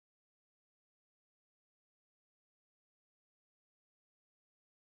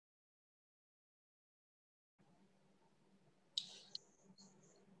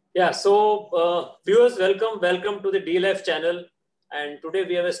Yeah, so viewers, welcome to the D Life channel. And today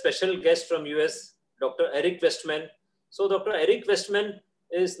we have a special guest from US, Dr. Eric Westman. So Dr. Eric Westman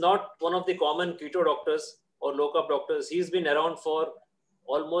is not one of the common keto doctors or low carb doctors. He's been around for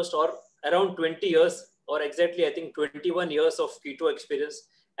almost or around 20 years, or exactly I think 21 years of keto experience.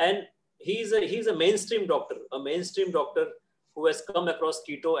 And he's a mainstream doctor who has come across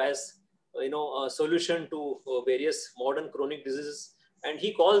keto as a solution to various modern chronic diseases, and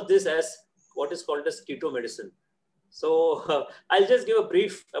he calls this as what is called as keto medicine. So I'll just give a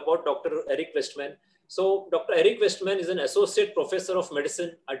brief about Dr. Eric Westman. So Dr. Eric Westman is an associate professor of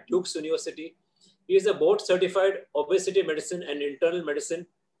medicine at Duke's University. He is a board certified obesity medicine and internal medicine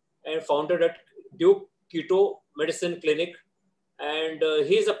and founded at Duke Keto Medicine Clinic. And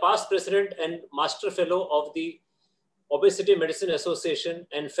he is a past president and master fellow of the Obesity Medicine Association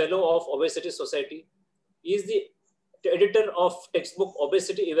and fellow of Obesity Society. He is the editor of textbook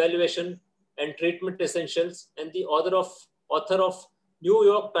Obesity Evaluation and Treatment Essentials and the author of New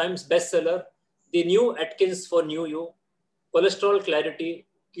York Times bestseller, The New Atkins for New You, Cholesterol Clarity,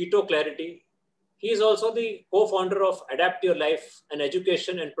 Keto Clarity. He is also the co-founder of Adapt Your Life, an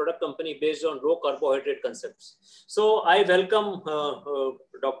education and product company based on low carbohydrate concepts. So I welcome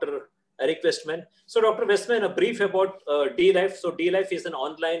Dr. Eric Westman. So Dr. Westman, a brief about D Life. So D Life is an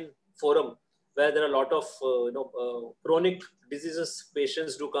online forum where there are a lot of chronic diseases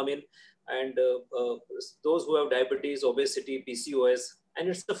patients do come in, and those who have diabetes, obesity, PCOS, and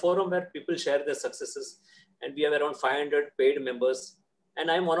it's a forum where people share their successes. And we have around 500 paid members,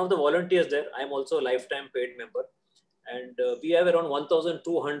 and I'm one of the volunteers there. I'm also a lifetime paid member, and we have around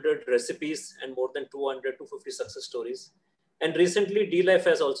 1,200 recipes and more than 250 success stories. And recently, D Life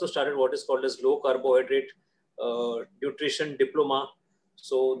has also started what is called as low carbohydrate nutrition diploma.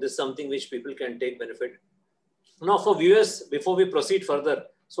 So this is something which people can take benefit. Now, for viewers, before we proceed further,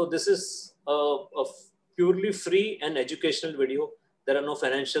 so this is a purely free and educational video. There are no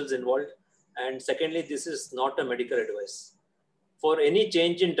financials involved. And secondly, this is not a medical advice. For any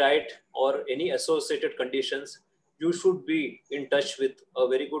change in diet or any associated conditions, you should be in touch with a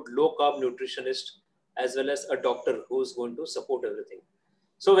very good low carb nutritionist as well as a doctor who is going to support everything.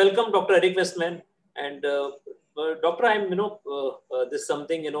 So welcome, Dr. Eric Westman. And Doctor, this is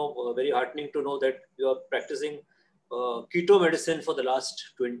something, very heartening to know that you are practicing keto medicine for the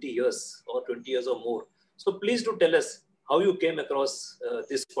last 20 years or 20 years or more. So please do tell us how you came across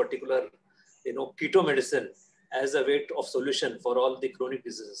this particular, keto medicine as a way of solution for all the chronic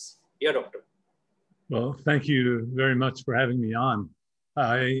diseases. Yeah, doctor. Well, thank you very much for having me on.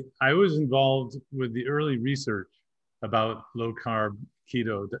 I was involved with the early research about low carb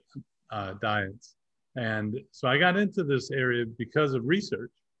keto diets. And so I got into this area because of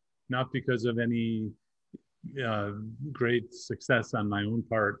research, not because of any great success on my own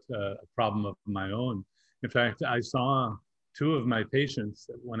part, a problem of my own. In fact, I saw two of my patients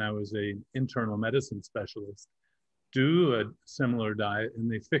when I was an internal medicine specialist do a similar diet,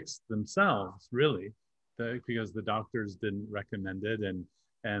 and they fixed themselves, really, because the doctors didn't recommend it.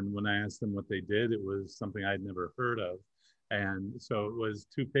 And when I asked them what they did, it was something I'd never heard of. And so it was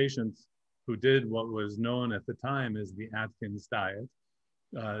two patients who did what was known at the time as the Atkins diet.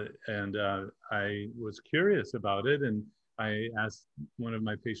 I was curious about it, and I asked one of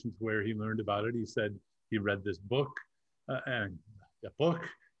my patients where he learned about it. He said he read this book, and a book.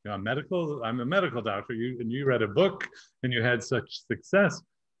 I'm a medical doctor. You read a book and you had such success.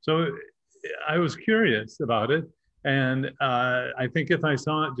 So I was curious about it. And I think if I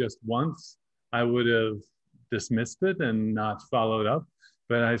saw it just once, I would have dismissed it and not followed up.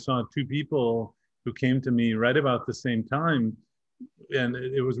 But I saw two people who came to me right about the same time. And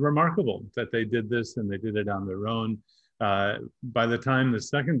it was remarkable that they did this and they did it on their own. By the time the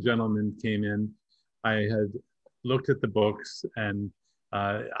second gentleman came in, I had looked at the books, and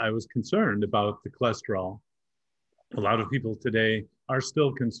I was concerned about the cholesterol. A lot of people today are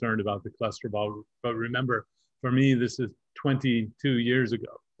still concerned about the cholesterol, but remember, for me, this is 22 years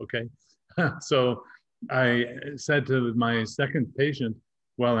ago, okay? So I said to my second patient,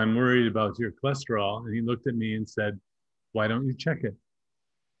 well, I'm worried about your cholesterol. And he looked at me and said, why don't you check it?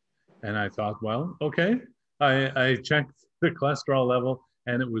 And I thought, well, okay. I checked the cholesterol level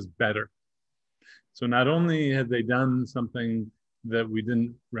and it was better. So not only had they done something that we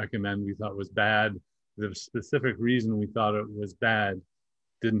didn't recommend, we thought was bad, the specific reason we thought it was bad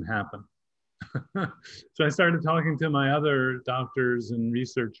didn't happen. So I started talking to my other doctors and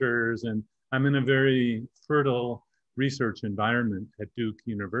researchers, and I'm in a very fertile research environment at Duke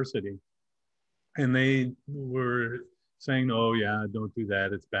University. And they were saying, oh yeah, don't do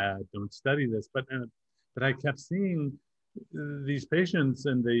that, it's bad, don't study this. But I kept seeing these patients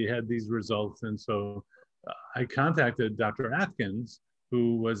and they had these results. And so I contacted Dr. Atkins,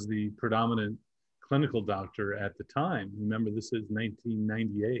 who was the predominant clinical doctor at the time. Remember, this is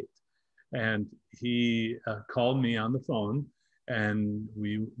 1998. And he called me on the phone and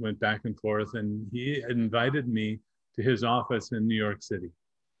we went back and forth, and he invited me to his office in New York City.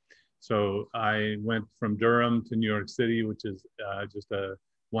 So I went from Durham to New York City, which is just a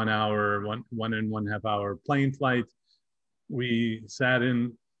 1 hour, one and 1/2 hour plane flight. We sat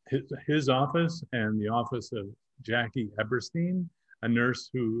in his office and the office of Jackie Eberstein, a nurse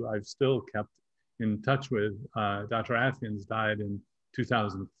who I've still kept in touch with. Dr. Atkins died in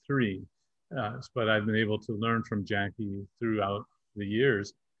 2003, but I've been able to learn from Jackie throughout the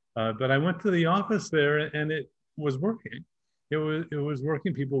years. But I went to the office there and it was working. It was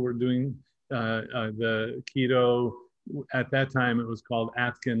working. People were doing the keto. At that time, it was called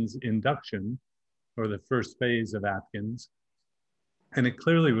Atkins induction, or the first phase of Atkins. And it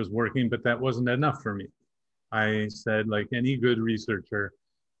clearly was working, but that wasn't enough for me. I said, like any good researcher,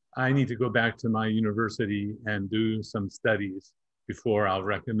 I need to go back to my university and do some studies before I'll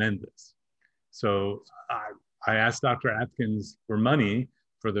recommend this. So I asked Dr. Atkins for money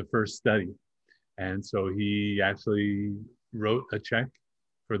for the first study. And so he actually wrote a check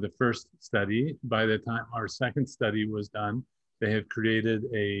for the first study. By the time our second study was done, they had created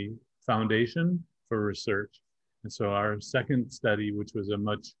a foundation for research. And so our second study, which was a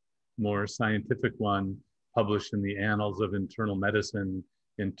much more scientific one, published in the Annals of Internal Medicine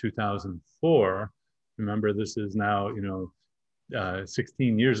in 2004. Remember, this is now,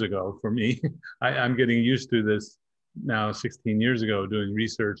 16 years ago for me. I'm getting used to this now 16 years ago, doing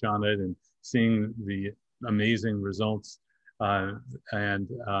research on it and seeing the amazing results. Through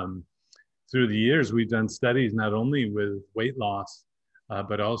the years, we've done studies not only with weight loss,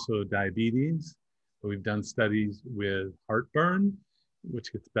 but also diabetes. We've done studies with heartburn,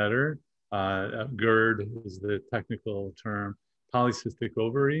 which gets better. GERD is the technical term. Polycystic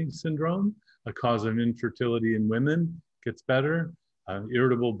ovary syndrome, a cause of infertility in women, gets better.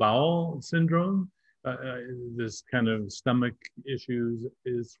 Irritable bowel syndrome, this kind of stomach issues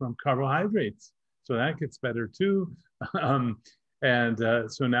is from carbohydrates. So that gets better too.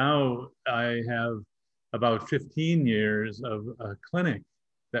 So now I have about 15 years of a clinic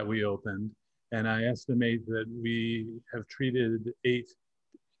that we opened. And I estimate that we have treated 8,000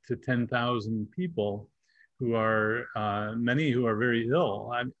 to 10,000 people who are, many who are very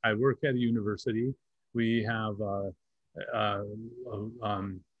ill. I work at a university. We have a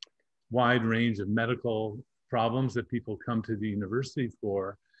wide range of medical problems that people come to the university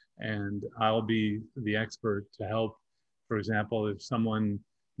for. And I'll be the expert to help. For example, if someone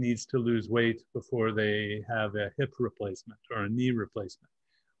needs to lose weight before they have a hip replacement or a knee replacement,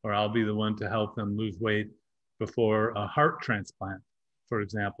 or I'll be the one to help them lose weight before a heart transplant, for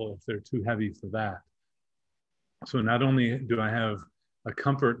example, if they're too heavy for that. So not only do I have a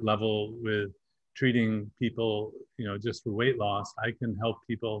comfort level with treating people, just for weight loss, I can help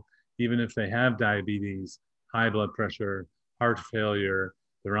people even if they have diabetes, high blood pressure, heart failure,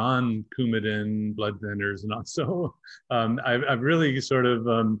 they're on Coumadin, blood thinners, and also I've really sort of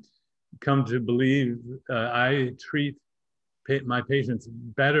come to believe I treat my patients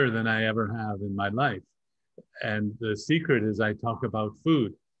better than I ever have in my life. And the secret is I talk about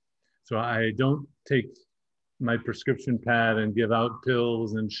food. So I don't take my prescription pad and give out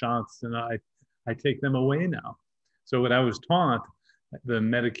pills and shots, and I take them away now. So what I was taught, the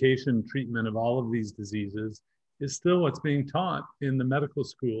medication treatment of all of these diseases, is still what's being taught in the medical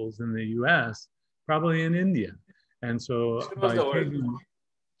schools in the US, probably in India. And so by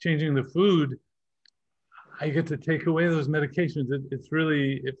changing the food, I get to take away those medications. It's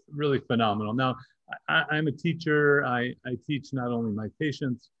really phenomenal. Now, I'm a teacher. I teach not only my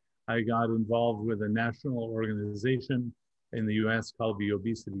patients, I got involved with a national organization in the US called the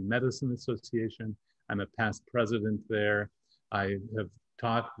Obesity Medicine Association. I'm a past president there. I have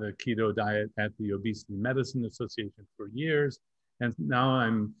taught the keto diet at the Obesity Medicine Association for years. And now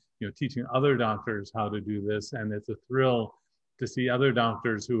I'm teaching other doctors how to do this. And it's a thrill to see other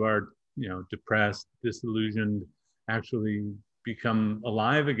doctors who are depressed, disillusioned, actually become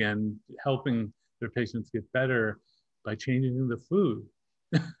alive again, helping their patients get better by changing the food.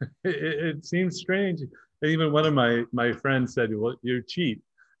 It seems strange. Even one of my friends said, well, you cheat. I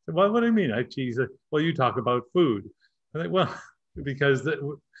said, well, what do you mean I cheat? He said, well, you talk about food. I'm like, well, because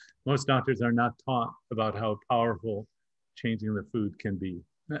most doctors are not taught about how powerful changing the food can be.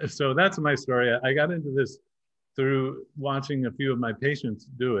 So that's my story. I got into this through watching a few of my patients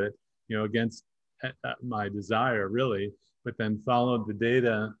do it, against my desire, really, but then followed the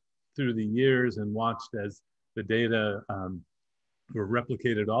data through the years and watched as the data were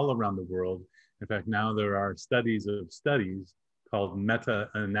replicated all around the world. In fact, now there are studies of studies called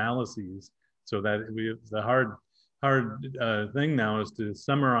meta-analyses, so that the hard thing now is to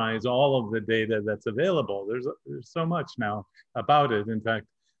summarize all of the data that's available. There's so much now about it. In fact,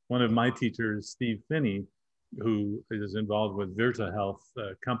 one of my teachers, Steve Finney, who is involved with Virta Health,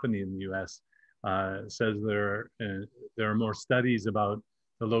 a company in the US, says there are more studies about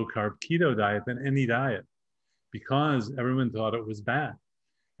the low-carb keto diet than any diet, because everyone thought it was bad.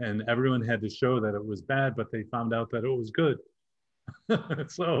 And everyone had to show that it was bad, but they found out that it was good.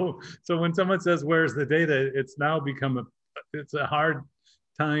 So when someone says, where's the data? It's now become it's a hard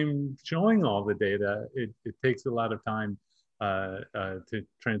time showing all the data. It takes a lot of time to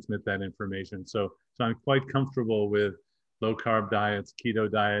transmit that information. So I'm quite comfortable with low carb diets,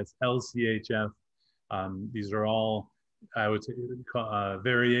 keto diets, LCHF. These are all, I would say,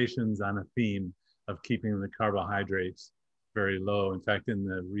 variations on a theme of keeping the carbohydrates very low. In fact, in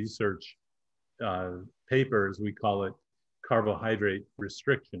the research papers, we call it carbohydrate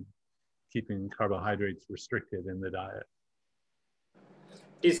restriction, keeping carbohydrates restricted in the diet.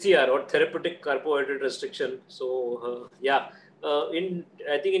 TCR, or therapeutic carbohydrate restriction. So I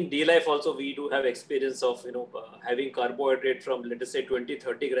think in D life also we do have experience of having carbohydrate from, let us say,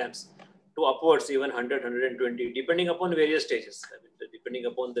 20-30 grams to upwards even 100-120, depending upon various stages. I mean, depending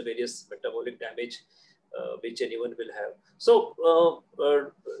upon the various metabolic damage which anyone will have. So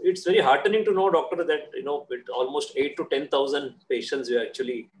it's very heartening to know, doctor, that with almost 8 to 10,000 patients we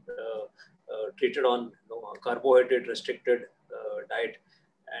actually treated on carbohydrate restricted diet,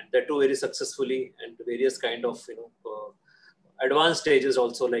 and that too very successfully, and various kind of advanced stages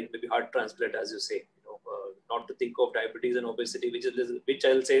also, like maybe heart transplant, as you say. Not to think of diabetes and obesity, which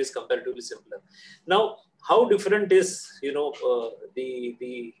I'll say is comparatively simpler. Now, how different is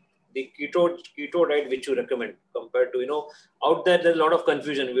the keto diet which you recommend compared to out there's a lot of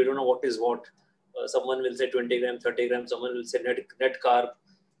confusion. We don't know what is what. Someone will say 20 grams, 30 grams. Someone will say net carb.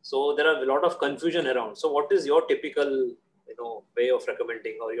 So there are a lot of confusion around. So what is your typical way of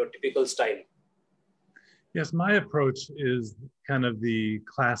recommending, or your typical style? Yes, my approach is kind of the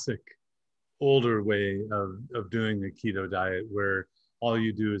classic older way of doing the keto diet, where all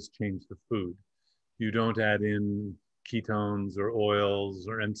you do is change the food. You don't add in ketones or oils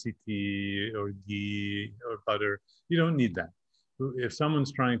or MCT or ghee or butter. You don't need that. If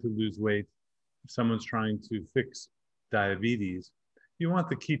someone's trying to lose weight, if someone's trying to fix diabetes, you want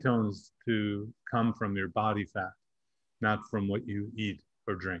the ketones to come from your body fat, not from what you eat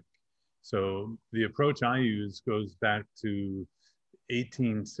or drink. So the approach I use goes back to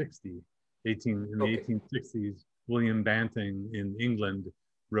 1860. In the 1860s, William Banting in England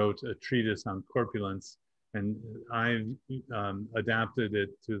wrote a treatise on corpulence, and I've adapted it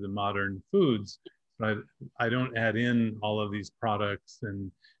to the modern foods, but I don't add in all of these products,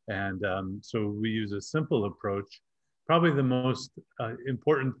 and so we use a simple approach. Probably the most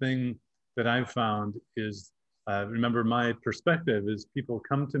important thing that I've found is, remember, my perspective is people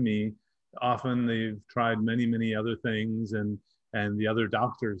come to me, often they've tried many other things, and the other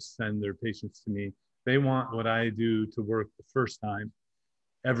doctors send their patients to me. They want what I do to work the first time,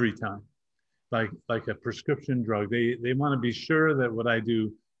 every time, like a prescription drug. They want to be sure that what I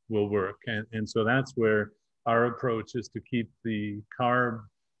do will work. And so that's where our approach is to keep the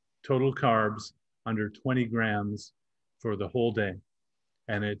total carbs under 20 grams for the whole day.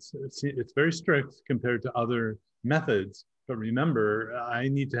 And it's very strict compared to other methods. But remember, I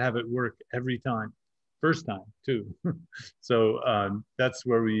need to have it work every time. First time too. So that's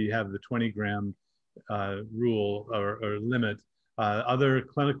where we have the 20 gram rule or limit. Other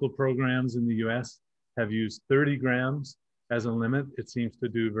clinical programs in the US have used 30 grams as a limit. It seems to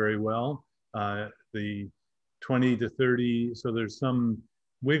do very well. The 20 to 30, so there's some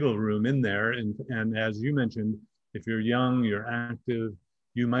wiggle room in there. And as you mentioned, if you're young, you're active,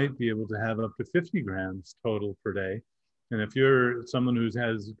 you might be able to have up to 50 grams total per day. And if you're someone who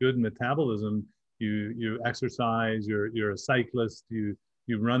has good metabolism, you exercise, you're a cyclist, you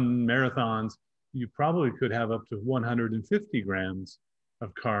run marathons, you probably could have up to 150 grams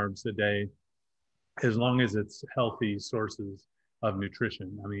of carbs a day, as long as it's healthy sources of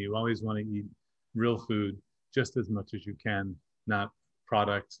nutrition. I mean, you always want to eat real food just as much as you can, not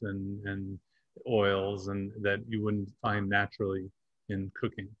products and oils and that you wouldn't find naturally in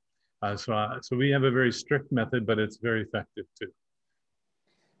cooking. So we have a very strict method, but it's very effective too.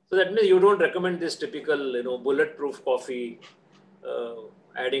 So that means you don't recommend this typical, bulletproof coffee,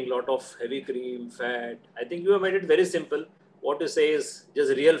 adding a lot of heavy cream, fat. I think you have made it very simple. What you say is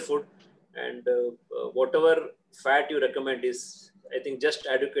just real food, and whatever fat you recommend is, I think, just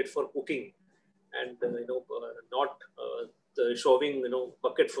adequate for cooking. and not shoving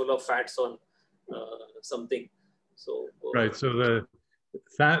bucket full of fats on something. So Right. So the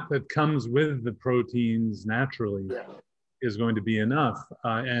fat that comes with the proteins naturally yeah, is going to be enough.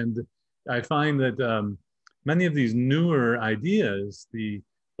 And I find that many of these newer ideas, the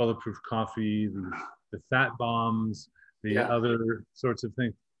bulletproof coffee, the fat bombs, the yeah, other sorts of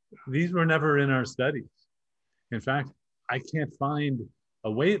things, these were never in our studies. In fact, I can't find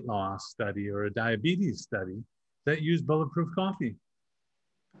a weight loss study or a diabetes study that used bulletproof coffee.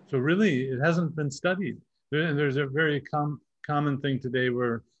 So really, it hasn't been studied. There's a very common thing today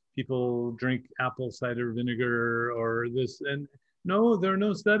where people drink apple cider vinegar or this, and no, there are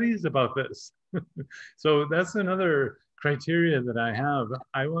no studies about this. So that's another criteria that I have.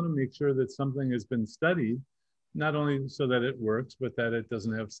 I want to make sure that something has been studied, not only so that it works, but that it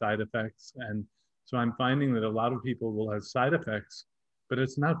doesn't have side effects. And so I'm finding that a lot of people will have side effects, but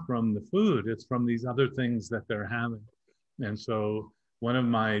it's not from the food, it's from these other things that they're having. And so one of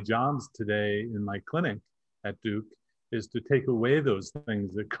my jobs today in my clinic at Duke is to take away those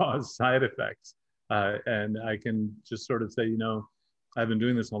things that cause side effects. And I can just sort of say, I've been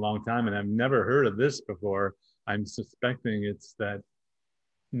doing this a long time and I've never heard of this before. I'm suspecting it's that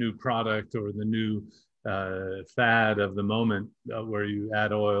new product or the new fad of the moment where you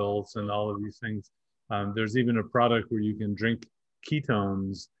add oils and all of these things. There's even a product where you can drink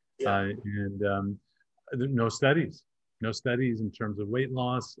ketones yeah. and no studies in terms of weight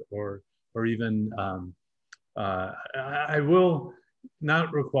loss or even I will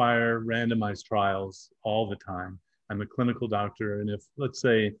not require randomized trials all the time. I'm a clinical doctor, and if let's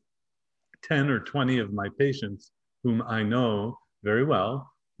say 10 or 20 of my patients whom I know very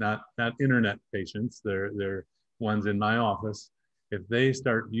well, not internet patients, they're ones in my office, if they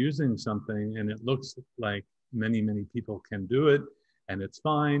start using something and it looks like many people can do it and it's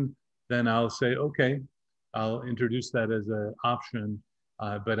fine, then I'll say, okay, I'll introduce that as an option,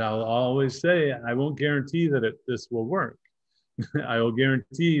 but I'll always say I won't guarantee that this will work. I will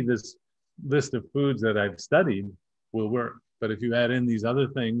guarantee this list of foods that I've studied will work. But if you add in these other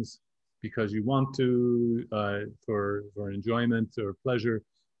things because you want to, for enjoyment or pleasure,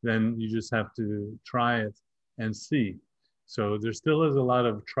 then you just have to try it and see. So there still is a lot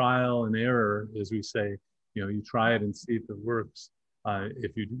of trial and error, as we say. You try it and see if it works.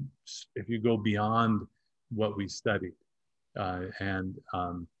 If you go beyond what we studied, but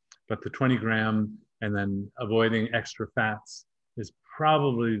the 20 gram and then avoiding extra fats is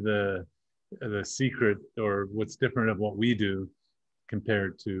probably the secret, or what's different of what we do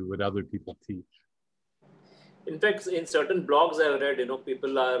compared to what other people teach. In fact, in certain blogs I've read,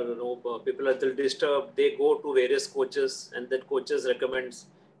 people are, people are a little disturbed. They go to various coaches, and that coaches recommends.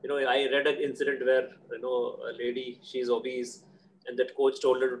 I read an incident where a lady, she's obese, and that coach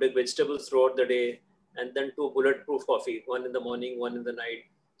told her to take vegetables throughout the day, and then 2 bulletproof coffee, one in the morning, one in the night.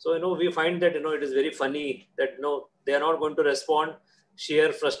 So we find that it is very funny that they are not going to respond.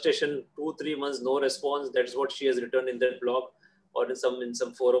 Sheer frustration, 2-3 months no response. That's what she has written in that blog or in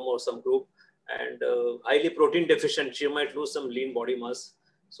some forum or some group. And highly protein deficient, she might lose some lean body mass.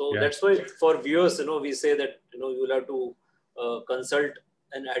 So Yeah. that's why for viewers, we say that you'll have to consult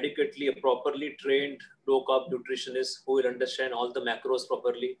an adequately, properly trained low carb nutritionist who will understand all the macros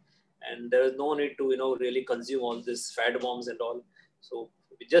properly, and there is no need to really consume all this fat bombs and all. So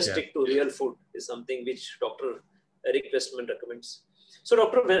we just Yeah. stick to real food is something which Dr. Eric Westman recommends. So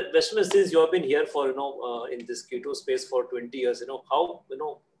Dr. Westman, since you have been here for in this keto space for 20 years, how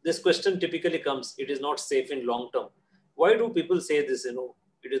this question typically comes, it is not safe in long term. Why do people say this?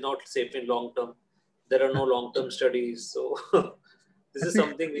 It is not safe in long term. There are no long term studies. So this I is think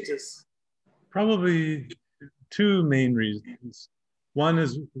something which is probably two main reasons. One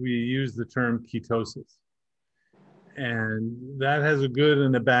is we use the term ketosis, and that has a good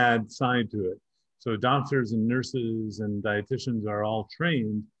and a bad side to it. So doctors and nurses and dietitians are all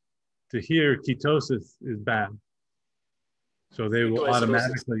trained to hear ketosis is bad. So they will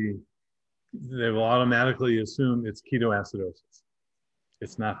automatically assume it's ketoacidosis.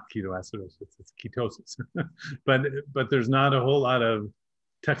 It's not ketoacidosis, it's ketosis. but there's not a whole lot of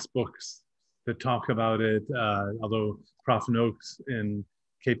textbooks that talk about it. Although Prof. Noakes in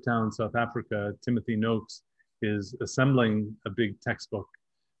Cape Town, South Africa, Timothy Noakes, is assembling a big textbook.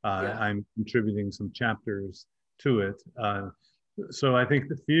 I'm contributing some chapters to it. So I think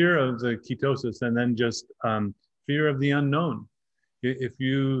the fear of the ketosis, and then just fear of the unknown. If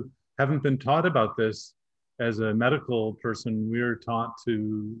you haven't been taught about this as a medical person, we're taught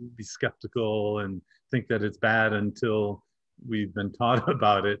to be skeptical and think that it's bad until we've been taught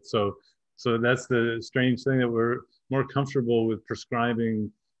about it. So that's the strange thing, that we're more comfortable with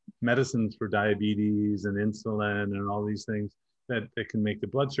prescribing medicines for diabetes and insulin and all these things that can make the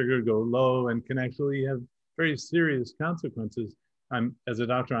blood sugar go low and can actually have very serious consequences. As a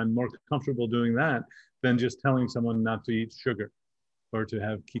doctor, I'm more comfortable doing that than just telling someone not to eat sugar or to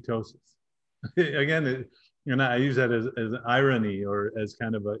have ketosis. Again, I use that as irony, or as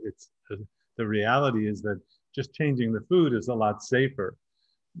kind of the reality is that just changing the food is a lot safer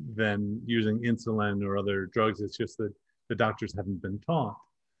than using insulin or other drugs. It's just that the doctors haven't been taught.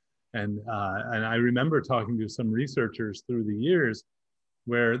 And I remember talking to some researchers through the years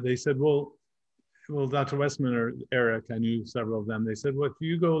where they said, well, Dr. Westman or Eric, I knew several of them, they said, well, if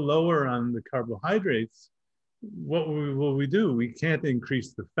you go lower on the carbohydrates, what will we do? We can't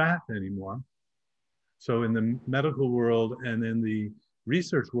increase the fat anymore. So in the medical world and in the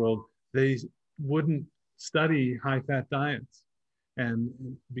research world, they wouldn't study high-fat diets. And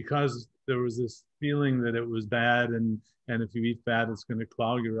because there was this feeling that it was bad, and if you eat fat, it's going to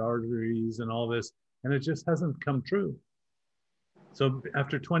clog your arteries and all this, and it just hasn't come true. So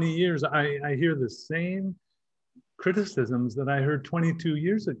after 20 years, I hear the same criticisms that I heard 22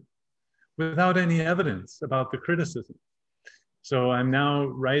 years ago without any evidence about the criticism. So I'm now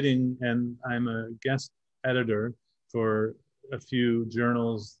writing, and I'm a guest editor for a few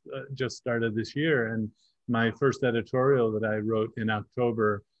journals just started this year. And my first editorial that I wrote in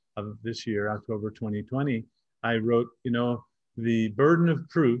October of this year, October 2020, I wrote, the burden of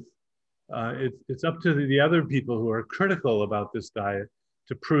proof, it's up to the other people who are critical about this diet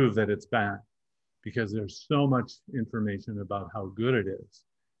to prove that it's bad, because there's so much information about how good it is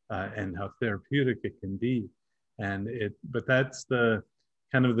and how therapeutic it can be. But that's the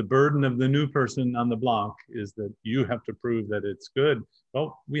kind of the burden of the new person on the block, is that you have to prove that it's good.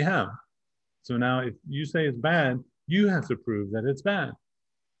 Well, we have. So now if you say it's bad, you have to prove that it's bad.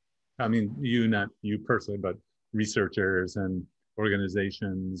 I mean, not you personally, but researchers and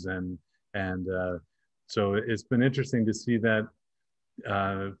organizations. So it's been interesting to see that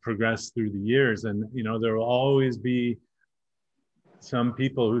progress through the years. And, there will always be some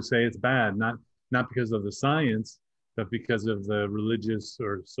people who say it's bad, not because of the science, but because of the religious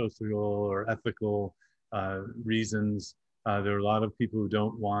or social or ethical reasons. There are a lot of people who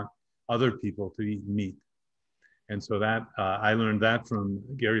don't want other people to eat meat. And so that I learned that from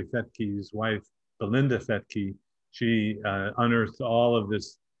Gary Fettke's wife, Belinda Fettke. She unearthed all of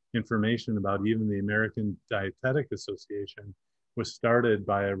this information about even the American Dietetic Association was started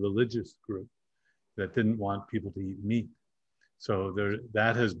by a religious group that didn't want people to eat meat. So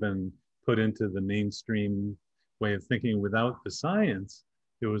that has been put into the mainstream way of thinking. Without the science,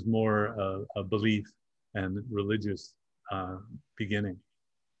 it was more a belief and religious beginning.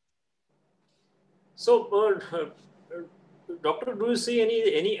 So, doctor, do you see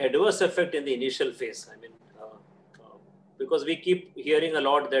any adverse effect in the initial phase? I mean, because we keep hearing a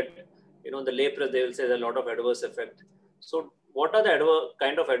lot that, the lay press, they will say there's a lot of adverse effect. So what are the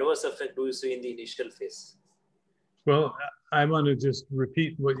kind of adverse effect do you see in the initial phase? Well, I want to just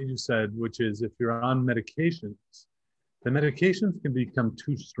repeat what you said, which is if you're on medications, the medications can become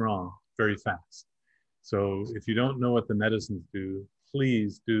too strong very fast. So if you don't know what the medicines do,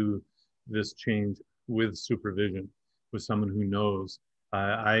 please do this change with supervision, with someone who knows.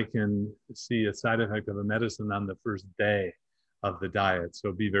 I can see a side effect of a medicine on the first day of the diet,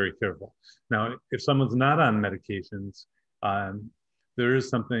 so be very careful. Now, if someone's not on medications, there is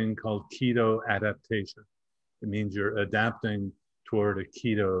something called keto adaptation. It means you're adapting toward a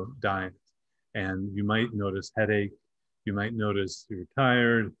keto diet, and you might notice headache, you might notice you're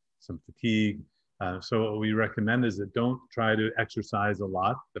tired, some fatigue. So what we recommend is that don't try to exercise a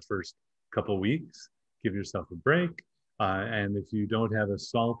lot the first couple weeks. Give yourself a break. And if you don't have a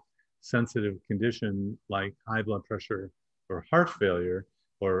salt-sensitive condition like high blood pressure or heart failure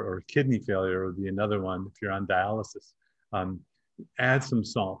or kidney failure would be another one if you're on dialysis, add some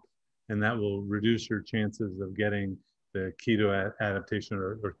salt, and that will reduce your chances of getting the keto adaptation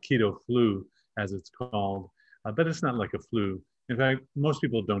or keto flu, as it's called. But it's not like a flu. In fact, most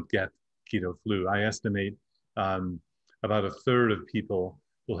people don't get keto flu. I estimate about a third of people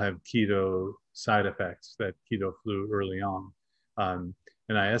will have keto side effects, that keto flu early on.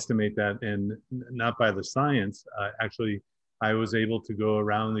 And I estimate that, and not by the science, actually, I was able to go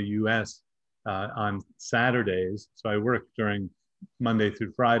around the US on Saturdays. So I worked during Monday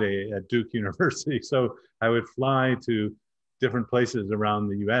through Friday at Duke University. So I would fly to different places around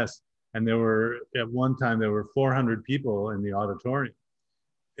the US. And at one time, there were 400 people in the auditorium.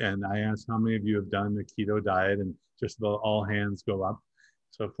 And I asked how many of you have done the keto diet, and just about all hands go up.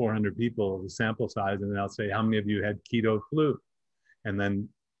 So 400 people, the sample size, and then I'll say, how many of you had keto flu? And then,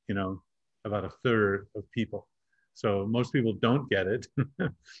 about a third of people. So most people don't get it.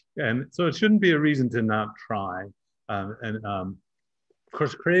 And so it shouldn't be a reason to not try. Of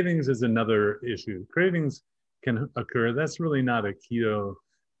course, cravings is another issue. Cravings can occur. That's really not a keto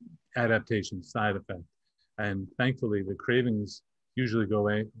adaptation side effect. And thankfully, the cravings usually go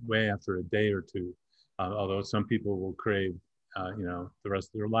away after a day or two. Although some people will crave, the rest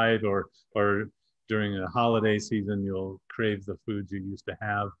of their life, or during a holiday season, you'll crave the foods you used to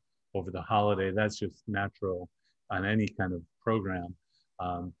have over the holiday. That's just natural on any kind of program.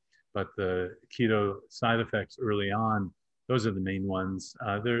 But the keto side effects early on, those are the main ones.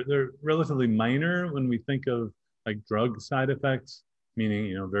 They're relatively minor when we think of like drug side effects,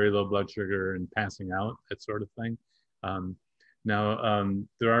 meaning very low blood sugar and passing out, that sort of thing. Now,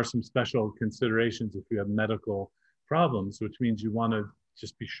 there are some special considerations if you have medical problems, which means you want to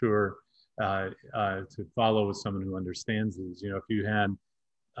just be sure to follow with someone who understands these. If you had,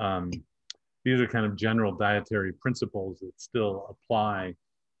 these are kind of general dietary principles that still apply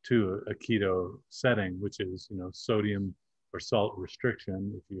to a keto setting, which is, sodium or salt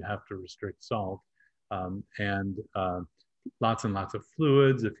restriction, if you have to restrict salt, and lots and lots of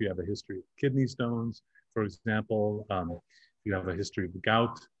fluids. If you have a history of kidney stones, for example, if you have a history of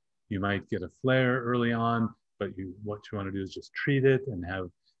gout, you might get a flare early on, but what you want to do is just treat it and have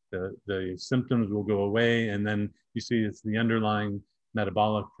the symptoms will go away. And then you see it's the underlying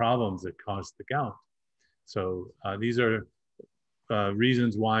metabolic problems that cause the gout. So these are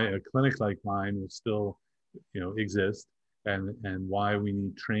reasons why a clinic like mine will still, exist, and why we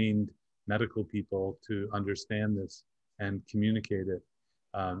need trained medical people to understand this and communicate it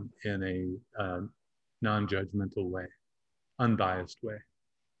in a non-judgmental way, unbiased way.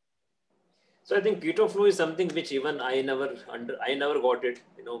 So I think keto flu is something which even I never got it.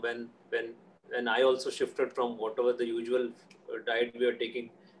 When I also shifted from whatever the usual diet we are taking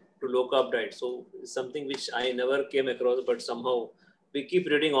to low carb diet. So it's something which I never came across, but somehow we keep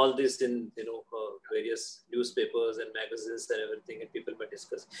reading all this in various newspapers and magazines and everything, and people might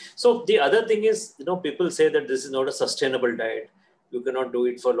discuss. So the other thing is, people say that this is not a sustainable diet. You cannot do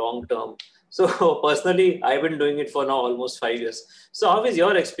it for long term. So personally, I've been doing it for now almost 5 years. So how is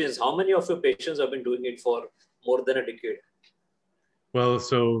your experience? How many of your patients have been doing it for more than a decade? Well,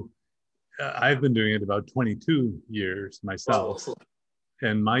 so I've been doing it about 22 years myself. Wow.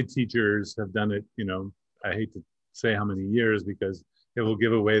 And my teachers have done it, I hate to say how many years because it will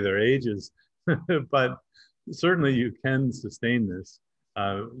give away their ages, but certainly you can sustain this.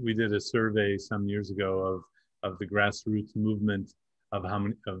 We did a survey some years ago of the grassroots movement, of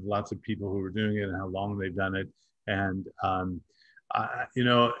lots of people who were doing it and how long they've done it. And,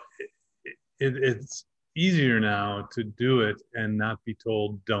 it's easier now to do it and not be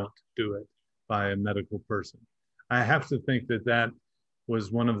told don't do it by a medical person. I have to think that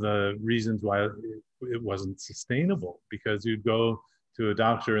was one of the reasons why it wasn't sustainable, because you'd go to a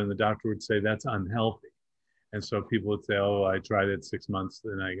doctor and the doctor would say that's unhealthy. And so people would say, oh, I tried it 6 months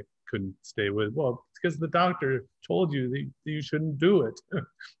and I couldn't stay with it. Well, it's because the doctor told you that you shouldn't do it.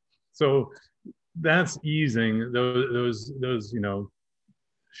 So that's easing. Those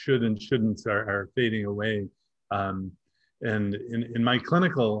should and shouldn'ts are fading away. And in my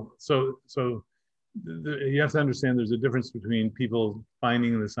clinical, so you have to understand there's a difference between people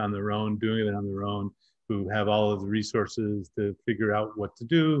finding this on their own, doing it on their own, who have all of the resources to figure out what to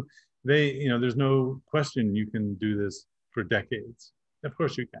do. There's no question you can do this for decades. Of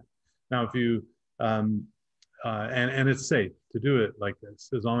course you can. Now, if you, and it's safe to do it like this,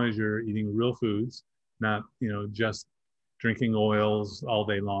 as long as you're eating real foods, not, just drinking oils all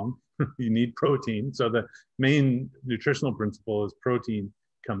day long. You need protein. So the main nutritional principle is protein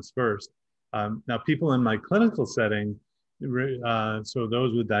comes first. Now, people in my clinical setting, so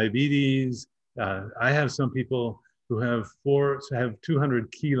those with diabetes, I have some people who have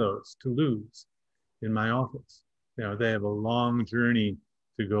 200 kilos to lose in my office. They have a long journey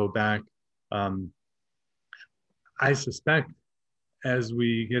to go back. I suspect as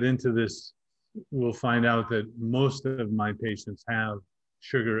we get into this, we'll find out that most of my patients have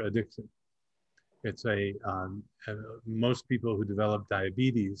sugar addiction. It's most people who develop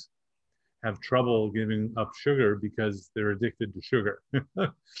diabetes have trouble giving up sugar because they're addicted to sugar.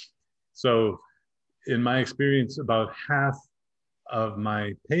 So in my experience, about half of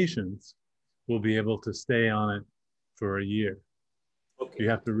my patients will be able to stay on it for a year. Okay. You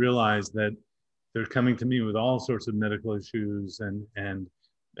have to realize that they're coming to me with all sorts of medical issues, and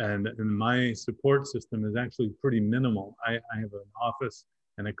my support system is actually pretty minimal. I have an office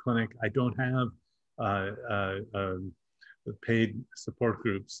and a clinic. I don't have paid support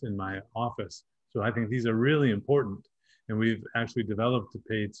groups in my office. So I think these are really important. And we've actually developed a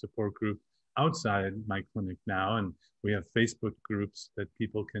paid support group outside my clinic now, and we have Facebook groups that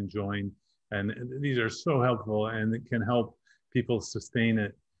people can join. And these are so helpful, and it can help people sustain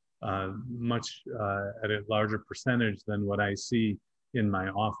it much at a larger percentage than what I see in my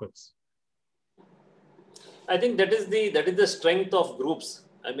office. I think that is the strength of groups.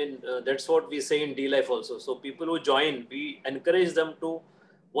 I mean, that's what we say in D Life also. So people who join, we encourage them to,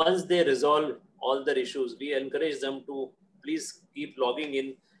 once they resolve all their issues, we encourage them to please keep logging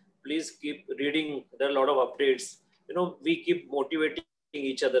in, please keep reading. There are a lot of updates. We keep motivating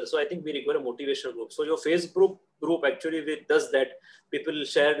each other. So I think we require a motivational group. So your Facebook group actually does that. People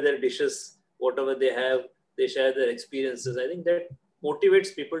share their dishes, whatever they have, they share their experiences. I think that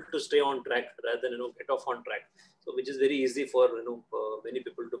motivates people to stay on track rather than get off on track, so which is very easy for many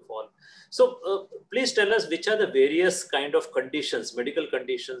people to fall. So please tell us, which are the various kind of conditions, medical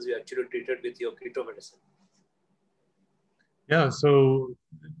conditions, you actually treated with your keto medicine? Yeah, so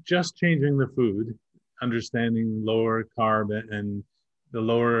just changing the food, understanding lower carb, and the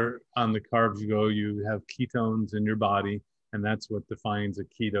lower on the carbs you go, you have ketones in your body, and that's what defines a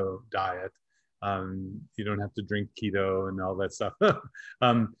keto diet. You don't have to drink keto and all that stuff.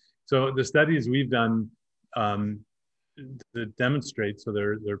 So the studies we've done that demonstrate, so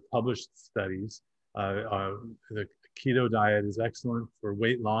they're published studies. The keto diet is excellent for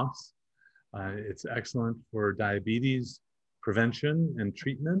weight loss. It's excellent for diabetes prevention and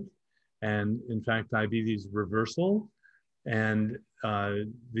treatment, and in fact, diabetes reversal. And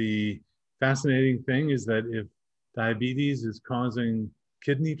the fascinating thing is that if diabetes is causing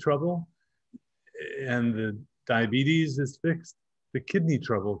kidney trouble and the diabetes is fixed, the kidney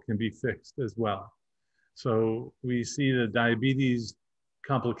trouble can be fixed as well. So we see that diabetes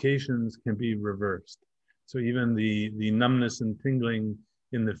complications can be reversed. So even the numbness and tingling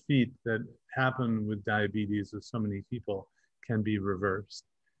in the feet that happen with diabetes with so many people can be reversed.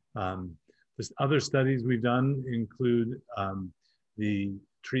 Other studies we've done include the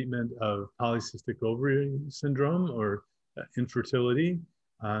treatment of polycystic ovary syndrome or infertility,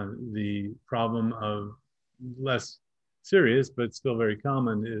 the problem of less serious but still very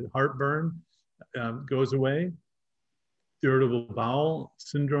common is heartburn goes away, irritable bowel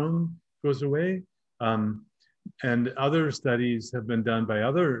syndrome goes away. And other studies have been done by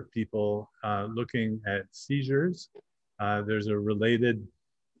other people looking at seizures. There's a related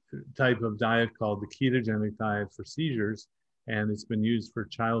type of diet called the ketogenic diet for seizures, and it's been used for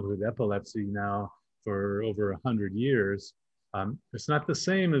childhood epilepsy now for over 100 years. It's not the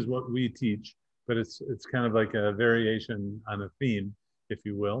same as what we teach, but it's kind of like a variation on a theme, if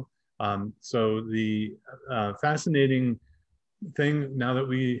you will. So the fascinating thing now that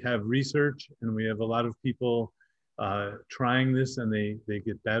we have research and we have a lot of people trying this and they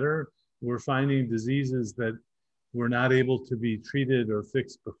get better, we're finding diseases that were not able to be treated or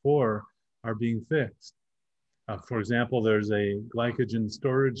fixed before are being fixed. For example, there's a glycogen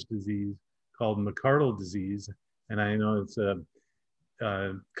storage disease called McArdle disease. And I know it's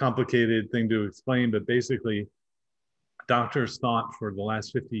a complicated thing to explain, but basically doctors thought for the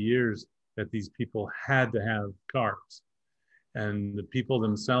last 50 years that these people had to have carbs. And the people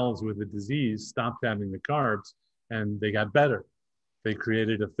themselves with the disease stopped having the carbs and they got better. They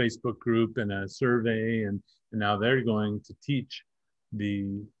created a Facebook group and a survey, and now they're going to teach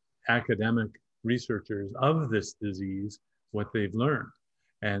the academic researchers of this disease what they've learned.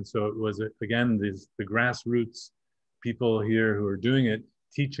 And so it was, again, the grassroots people here who are doing it,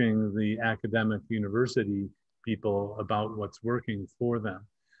 teaching the academic university people about what's working for them.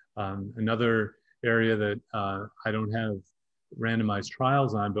 Another area that I don't have randomized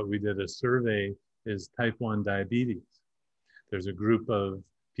trials on, but we did a survey, is type 1 diabetes. There's a group of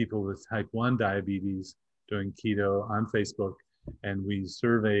people with type 1 diabetes doing keto on Facebook, and we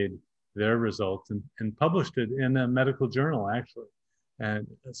surveyed their results and published it in a medical journal, actually. And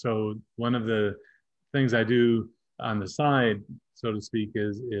so one of the things I do on the side, so to speak,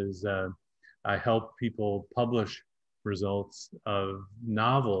 is I help people publish results of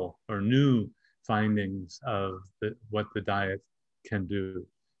novel or new findings of what the diet can do.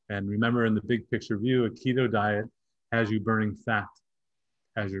 And remember, in the big picture view, a keto diet has you burning fat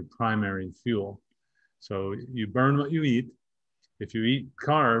as your primary fuel. So you burn what you eat. If you eat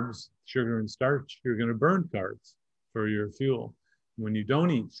carbs, sugar and starch, you're going to burn carbs for your fuel. When you don't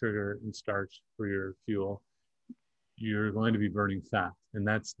eat sugar and starch for your fuel, you're going to be burning fat. And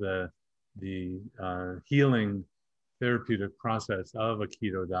that's the healing therapeutic process of a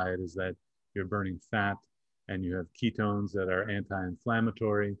keto diet, is that you're burning fat and you have ketones that are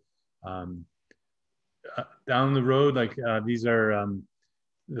anti-inflammatory. Down the road, like these are,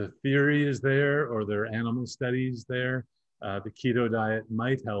 the theory is there, or there are animal studies there. The keto diet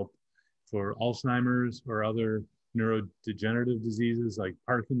might help for Alzheimer's or other neurodegenerative diseases like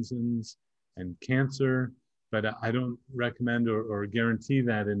Parkinson's and cancer, but I don't recommend or guarantee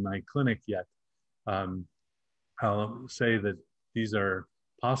that in my clinic yet. I'll say that these are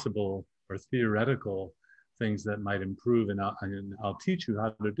possible or theoretical things that might improve, and I'll teach you how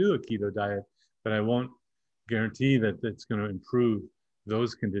to do a keto diet, but I won't guarantee that it's going to improve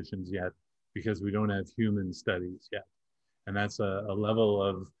those conditions yet, because we don't have human studies yet, and that's a level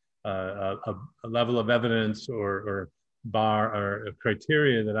of a level of evidence or bar or a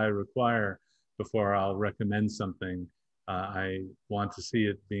criteria that I require before I'll recommend something. I want to see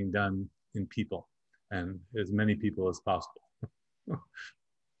it being done in people, and as many people as possible.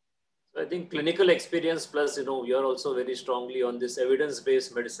 I think clinical experience plus, you're also very strongly on this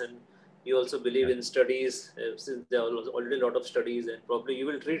evidence-based medicine. You also believe in studies, since there are already a lot of studies, and probably you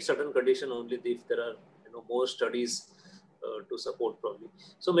will treat certain condition only if there are more studies to support probably.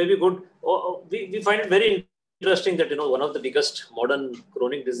 So maybe good. We find it very interesting that one of the biggest modern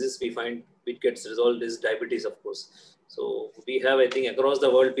chronic disease we find which gets resolved is diabetes, of course. So we have, I think, across the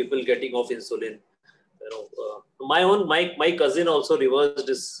world people getting off insulin. My cousin also reversed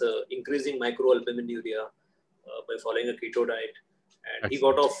his increasing microalbuminuria by following a keto diet, and he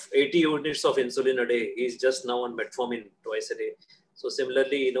got off 80 units of insulin a day. He's just now on metformin twice a day. So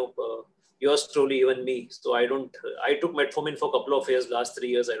similarly, yours truly, even me. So I took metformin for a couple of years. Last 3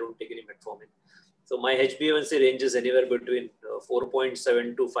 years, I don't take any metformin. So my HbA1c ranges anywhere between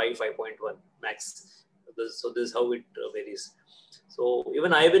 4.7 to 5.1 max. So this is how it varies. So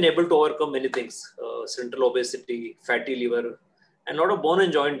even I have been able to overcome many things: central obesity, fatty liver, and a lot of bone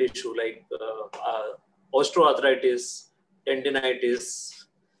and joint issue like osteoarthritis, tendinitis,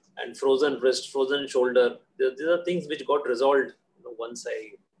 and frozen wrist, frozen shoulder. These are things which got resolved once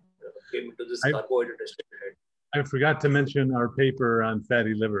I came into this carbohydrate restricted diet. I forgot to mention our paper on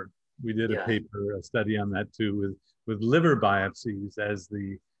fatty liver. We did a paper, a study on that too, with liver biopsies as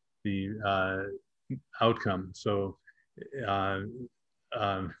the outcome. So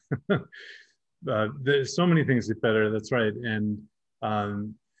there's so many things get better. That's right. And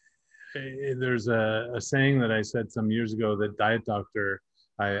there's a saying that I said some years ago that Diet Doctor,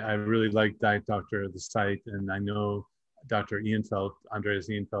 I really like Diet Doctor, the site, and I know Dr. Andreas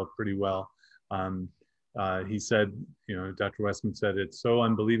Iyengar pretty well. He said, Dr. Westman said, it's so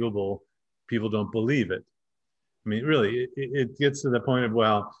unbelievable, people don't believe it. I mean, really, it gets to the point of,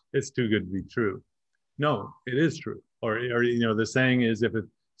 well, it's too good to be true. No, it is true. Or the saying is, if it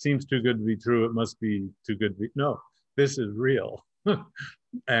seems too good to be true, it must be too good to be. No, this is real.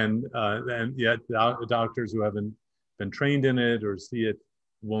 and yet doctors who haven't been trained in it or see it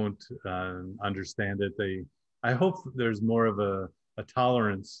won't understand it. I hope there's more of a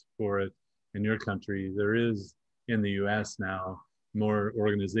tolerance for it in your country. There is in the US now. More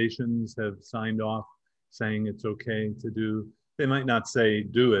organizations have signed off saying it's okay to do. They might not say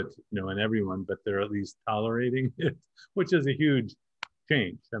do it, in everyone, but they're at least tolerating it, which is a huge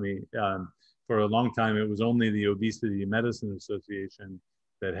change. I mean, for a long time, it was only the Obesity Medicine Association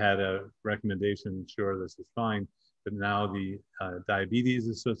that had a recommendation, sure, this is fine. But now the Diabetes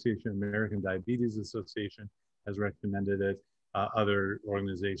Association, American Diabetes Association has recommended it. Other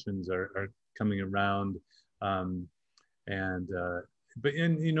organizations are coming around. But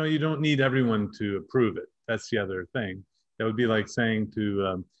you don't need everyone to approve it. That's the other thing. That would be like saying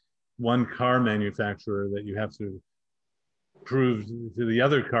to one car manufacturer that you have to prove to the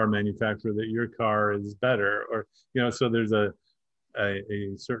other car manufacturer that your car is better, or so there's a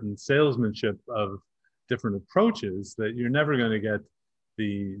certain salesmanship of different approaches that you're never going to get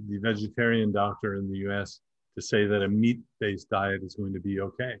the vegetarian doctor in the US to say that a meat-based diet is going to be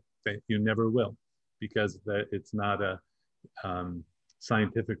okay. You never will, because it's not a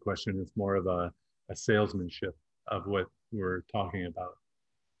scientific question. It's more of a salesmanship of what we're talking about.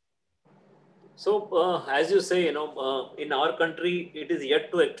 So as you say, in our country, it is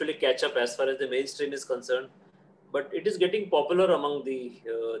yet to actually catch up as far as the mainstream is concerned, but it is getting popular among the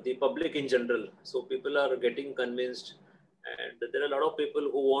public in general. So people are getting convinced, and there are a lot of people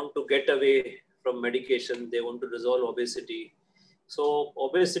who want to get away from medication. They want to resolve obesity. So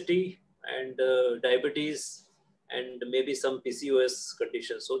obesity and diabetes and maybe some PCOS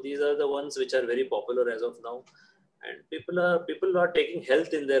conditions. So these are the ones which are very popular as of now, and people are taking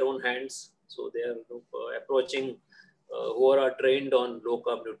health in their own hands. So they are approaching who are trained on low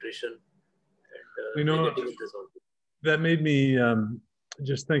carb nutrition, and getting it resolved. That made me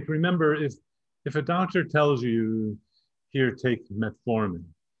just think. Remember, if a doctor tells you, here, take metformin,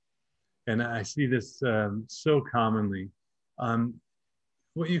 and I see this so commonly,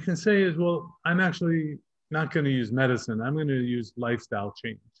 what you can say is, well, I'm actually not going to use medicine. I'm going to use lifestyle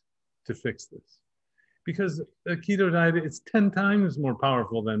change. to fix this. Because a keto diet, it's 10 times more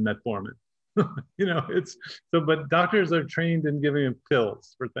powerful than metformin. It's so, but doctors are trained in giving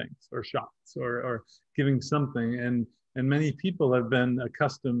pills for things or shots or giving something. And many people have been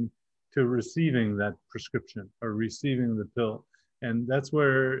accustomed to receiving that prescription or receiving the pill. And that's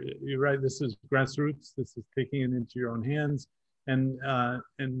where you're right. This is grassroots. This is taking it into your own hands. And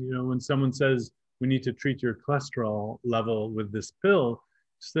when someone says we need to treat your cholesterol level with this pill,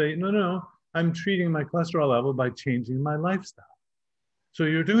 say, no, I'm treating my cholesterol level by changing my lifestyle. So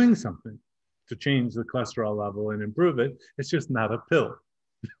you're doing something to change the cholesterol level and improve it. It's just not a pill.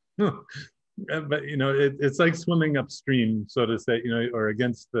 But it's like swimming upstream, so to say, or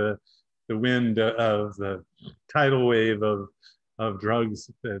against the wind of the tidal wave of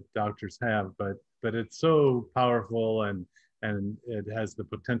drugs that doctors have. But it's so powerful and it has the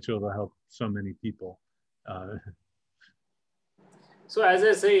potential to help so many people. So as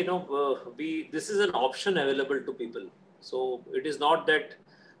I say, this is an option available to people. So it is not that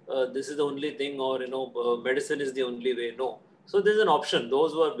this is the only thing, or medicine is the only way. No. So there's an option.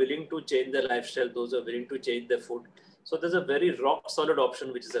 Those who are willing to change their lifestyle, those who are willing to change their food. So there's a very rock solid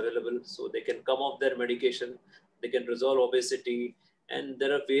option which is available. So they can come off their medication, they can resolve obesity, and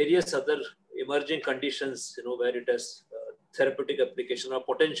there are various other emerging conditions, where it has therapeutic application or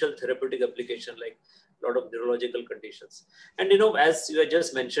potential therapeutic application, like a lot of neurological conditions. And as you had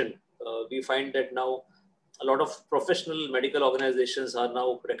just mentioned, we find that now a lot of professional medical organizations are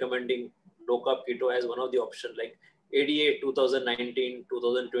now recommending low carb keto as one of the options, like ADA 2019,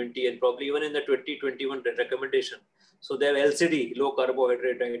 2020, and probably even in the 2021 recommendation. So they have LCD, low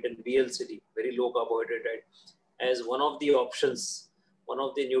carbohydrate diet, and VLCD, very low carbohydrate diet, as one of the options, one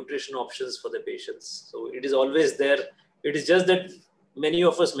of the nutrition options for the patients. So it is always there. It is just that many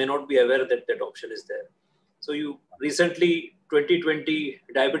of us may not be aware that that option is there. So recently, 2020,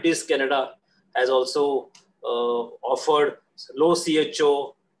 Diabetes Canada has also offered low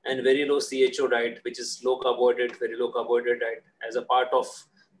CHO and very low CHO diet, which is low carbohydrate, very low carbohydrate diet, as a part of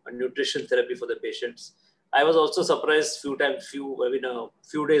a nutrition therapy for the patients. I was also surprised a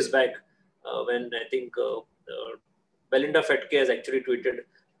few days back when I think Belinda Fetke has actually tweeted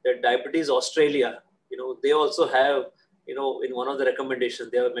that Diabetes Australia, they also have, in one of the recommendations,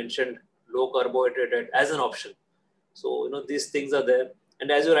 they have mentioned low carbohydrate diet as an option. So, these things are there. And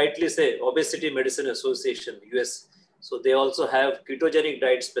as you rightly say, Obesity Medicine Association, US, so they also have ketogenic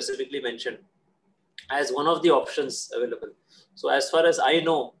diet specifically mentioned as one of the options available. So as far as I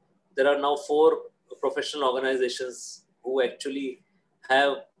know, there are now 4 professional organizations who actually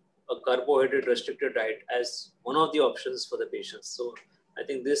have a carbohydrate restricted diet as one of the options for the patients. So I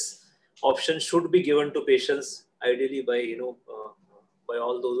think this option should be given to patients, ideally by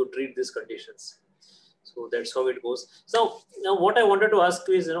all those who treat these conditions. So that's how it goes. So now what I wanted to ask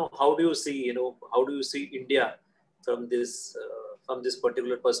you is, how do you see India from this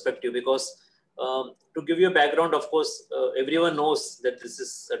particular perspective? Because to give you a background, of course, everyone knows that this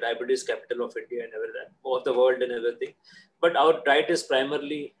is a diabetes capital of India and everything, of the world and everything. But our diet is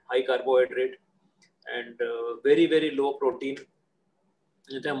primarily high carbohydrate and very, very low protein.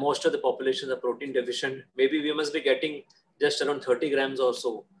 And most of the population are protein deficient. Maybe we must be getting just around 30 grams or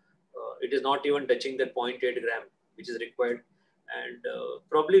so. It is not even touching that 0.8 gram, which is required. And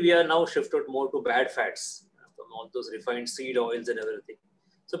probably we are now shifted more to bad fats from all those refined seed oils and everything.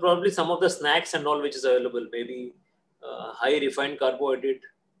 So probably some of the snacks and all which is available, maybe high refined carbohydrate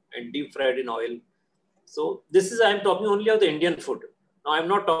and deep fried in oil. So I'm talking only of the Indian food. Now I'm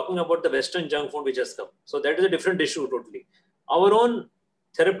not talking about the Western junk food which has come. So that is a different issue totally. Our own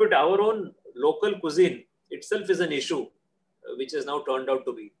therapeutic, our own local cuisine itself is an issue, which has now turned out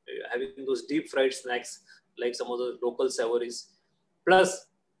to be having those deep fried snacks like some of the local savories, plus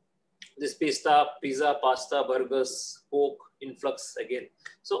this pizza, pasta, burgers, Coke influx again.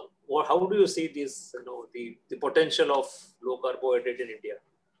 So how do you see this, the potential of low carbohydrate in India?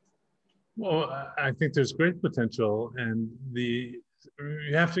 Well, I think there's great potential, and you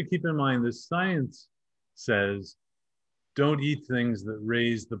have to keep in mind the science says don't eat things that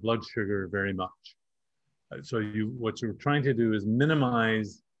raise the blood sugar very much. So what you're trying to do is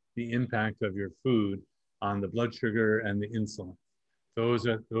minimize the impact of your food on the blood sugar and the insulin. Those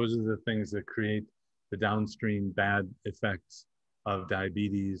are the things that create the downstream bad effects of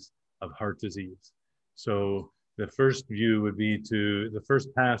diabetes, of heart disease. So the first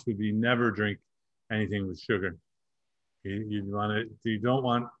pass would be never drink anything with sugar.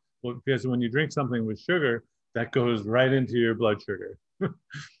 Because when you drink something with sugar, that goes right into your blood sugar.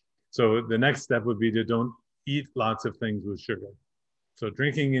 So the next step would be to don't eat lots of things with sugar. So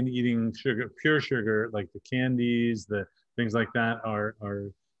drinking and eating sugar, pure sugar, like the candies, the things like that are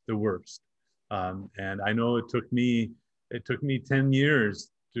the worst. I know it took me 10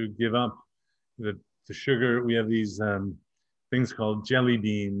 years to give up the sugar. We have these things called jelly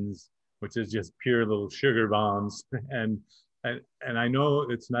beans, which is just pure little sugar bombs. And I know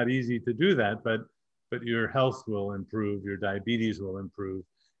it's not easy to do that, but your health will improve, your diabetes will improve.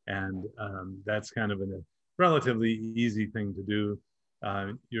 And that's kind of a relatively easy thing to do.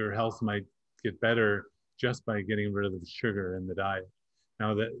 Your health might get better just by getting rid of the sugar in the diet.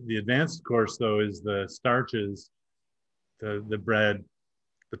 Now, the advanced course, though, is the starches, the bread,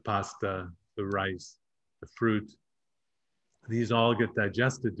 the pasta, the rice, the fruit. These all get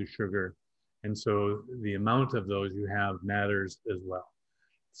digested to sugar. And so the amount of those you have matters as well.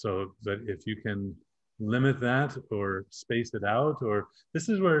 So, but if you can limit that or space it out, or this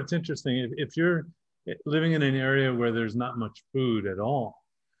is where it's interesting. If you're living in an area where there's not much food at all,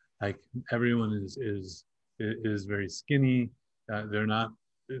 like everyone is very skinny, they're not,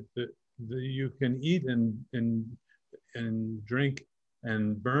 you can eat and drink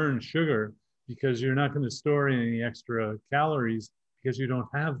and burn sugar because you're not going to store any extra calories because you don't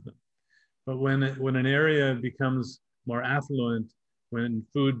have them. But when an area becomes more affluent, when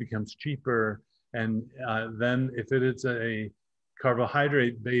food becomes cheaper, and then if it is a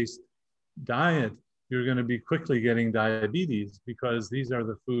carbohydrate-based diet, you're going to be quickly getting diabetes because these are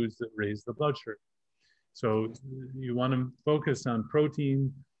the foods that raise the blood sugar. So you want to focus on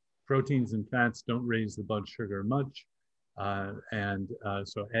protein. Proteins and fats don't raise the blood sugar much.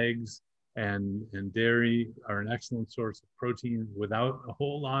 So eggs and dairy are an excellent source of protein without a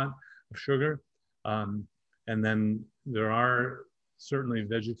whole lot of sugar. And then there are certainly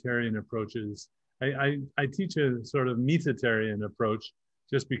vegetarian approaches. I teach a sort of meatitarian approach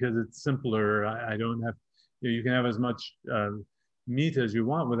just because it's simpler. I don't have, you can have as much meat as you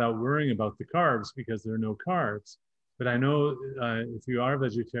want without worrying about the carbs because there are no carbs. But I know if you are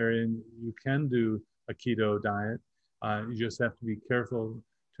vegetarian, you can do a keto diet. You just have to be careful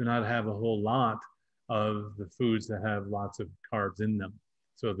to not have a whole lot of the foods that have lots of carbs in them.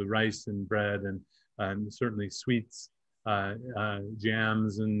 So the rice and bread and certainly sweets,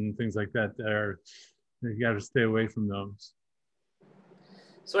 jams and things like that, you got to stay away from those.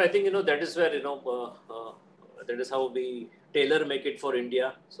 So I think, that is where, that is how we tailor make it for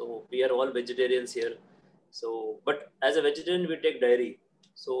India. So we are all vegetarians here. So, but as a vegetarian, we take dairy.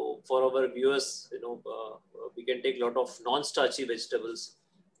 So for our viewers, we can take a lot of non-starchy vegetables,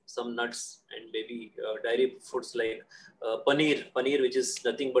 some nuts, and maybe dairy foods like paneer, which is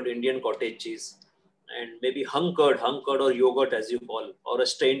nothing but Indian cottage cheese, and maybe hung curd or yogurt as you call, or a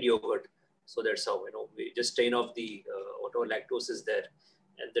strained yogurt. So that's how, we just strain off the whatever lactose is there,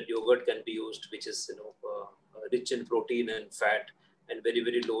 and that yogurt can be used, which is, rich in protein and fat and very,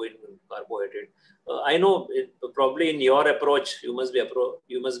 very low in carbohydrate. I know probably in your approach, you must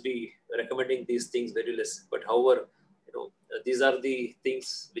be recommending these things very less, but however, these are the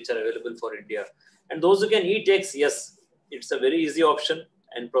things which are available for India. And those who can eat eggs, yes, it's a very easy option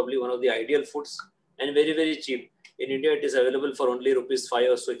and probably one of the ideal foods and very, very cheap. In India, it is available for only rupees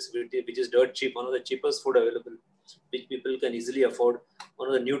 5 or 6, which is dirt cheap, one of the cheapest food available, which people can easily afford, one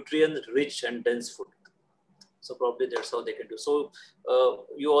of the nutrient-rich and dense food. So probably that's how they can do. So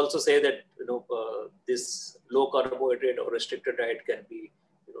you also say that, this low carbohydrate or restricted diet can be,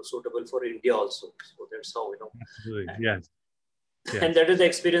 suitable for India also. So that's how, Absolutely, yes. Yes. And that is the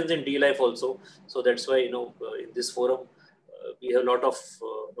experience in D-Life also. So that's why, in this forum, we have a lot of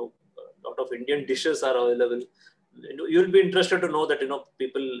Indian dishes are available. You'll be interested to know that,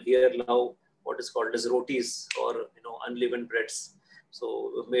 people here love what is called as rotis or, unleavened breads.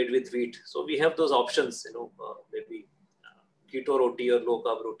 So made with wheat. So we have those options, maybe keto roti or low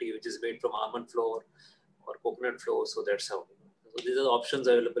carb roti, which is made from almond flour or coconut flour. So that's how. So these are the options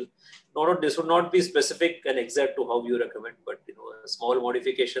available. This would not be specific and exact to how you recommend, but a small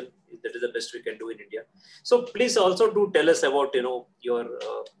modification, that is the best we can do in India. So please also do tell us about your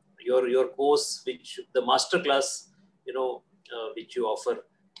course, which the masterclass, which you offer,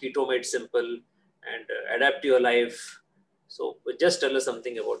 Keto Made Simple and Adapt Your Life. So just tell the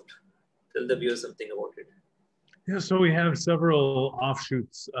viewers something about it. Yeah, so we have several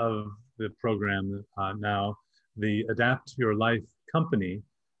offshoots of the program now. The Adapt Your Life company,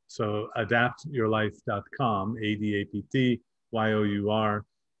 so adaptyourlife.com, ADAPTYOURLIFE,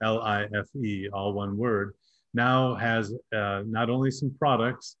 all one word, now has not only some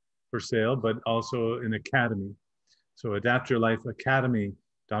products for sale, but also an academy. So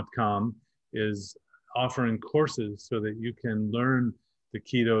adaptyourlifeacademy.com is offering courses so that you can learn the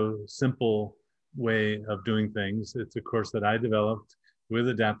keto simple way of doing things. It's a course that I developed with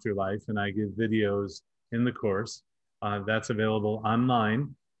Adapt Your Life, and I give videos in the course. That's available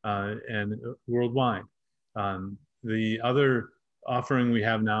online and worldwide. The other offering we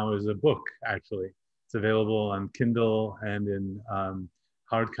have now is a book, actually. It's available on Kindle and in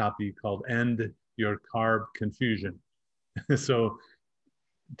hard copy called End Your Carb Confusion. So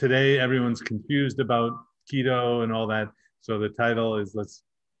today everyone's confused about keto and all that. So the title is, let's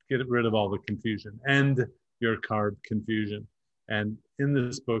get rid of all the confusion. End your carb confusion. And in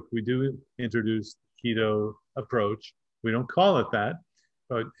this book, we do introduce the keto approach. We don't call it that,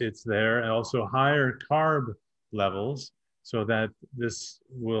 but it's there. And also higher carb levels, so that this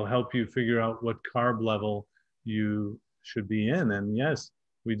will help you figure out what carb level you should be in. And yes,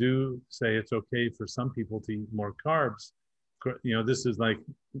 we do say it's okay for some people to eat more carbs. You know, this is like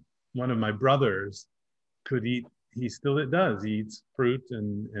one of my brothers could eat, he still does, he eats fruit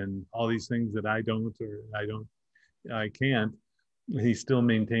and all these things that I don't, or I can't. He still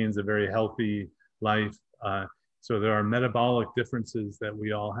maintains a very healthy life. So there are metabolic differences that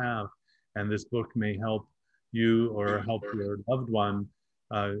we all have. And this book may help you or help your loved one,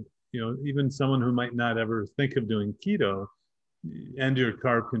 you know, even someone who might not ever think of doing keto. End Your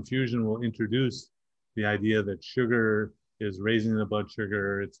Carb Confusion will introduce the idea that sugar is raising the blood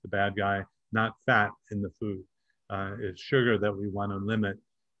sugar. It's the bad guy, not fat in the food. It's sugar that we want to limit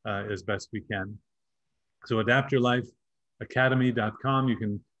as best we can. So Adapt Your Life Academy.com. You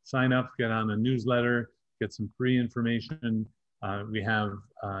can sign up, get on a newsletter, get some free information. We have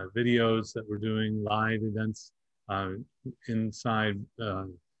videos that we're doing, live events inside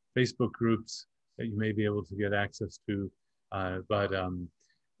Facebook groups that you may be able to get access to. But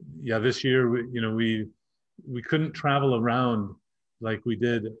yeah, this year, we couldn't travel around like we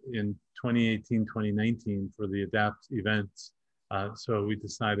did in 2018, 2019 for the Adapt events. So we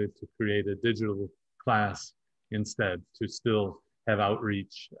decided to create a digital class instead to still have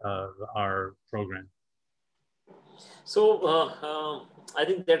outreach of our program. So I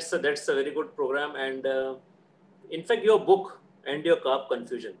think that's a very good program. And in fact, your book, End Your Carb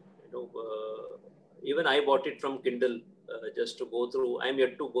Confusion, even I bought it from Kindle just to go through. I'm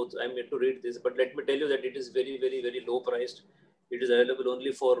yet to read this, but let me tell you that it is very, very, very low priced. It is available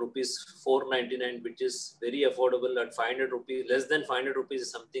only for rupees 499, which is very affordable. At 500 rupees, less than 500 rupees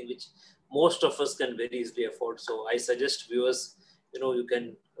is something which most of us can very easily afford. So I suggest viewers, you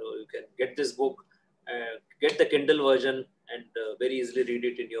can get this book, get the Kindle version, and very easily read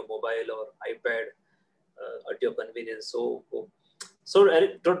it in your mobile or iPad at your convenience. So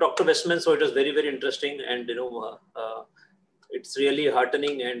Dr. Westman, so it was very, very interesting, and it's really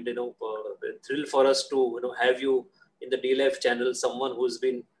heartening and a thrill for us to have you in the D-Life channel, someone who's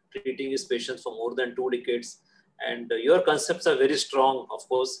been treating his patients for more than 2 decades, and your concepts are very strong. Of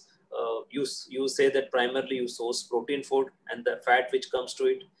course, you say that primarily you source protein food and the fat which comes to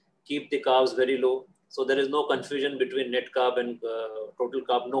it, keep the carbs very low. So there is no confusion between net carb and total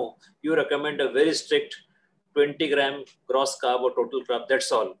carb. No, you recommend a very strict 20 gram gross carb or total carb.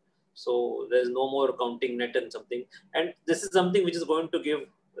 That's all. So there's no more counting net and something. And this is something which is going to give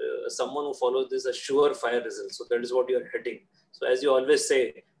someone who follows this a surefire result. So that is what you're hitting. So as you always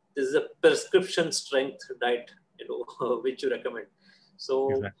say, this is a prescription strength diet, which you recommend. So,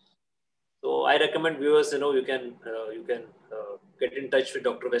 exactly. So I recommend viewers, you can get in touch with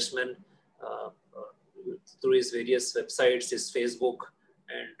Dr. Westman through his various websites, his Facebook,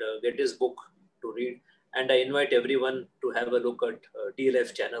 and get his book to read. And I invite everyone to have a look at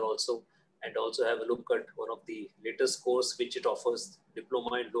DLF channel also, and also have a look at one of the latest course which it offers,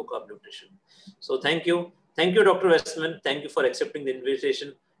 Diploma in Low Carb Nutrition. So thank you, Dr. Westman. Thank you for accepting the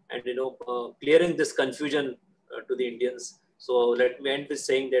invitation and clearing this confusion to the Indians. So let me end with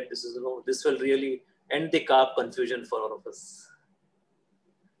saying that this will really end the carb confusion for all of us.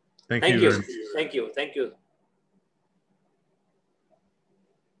 Thank you. Thank you.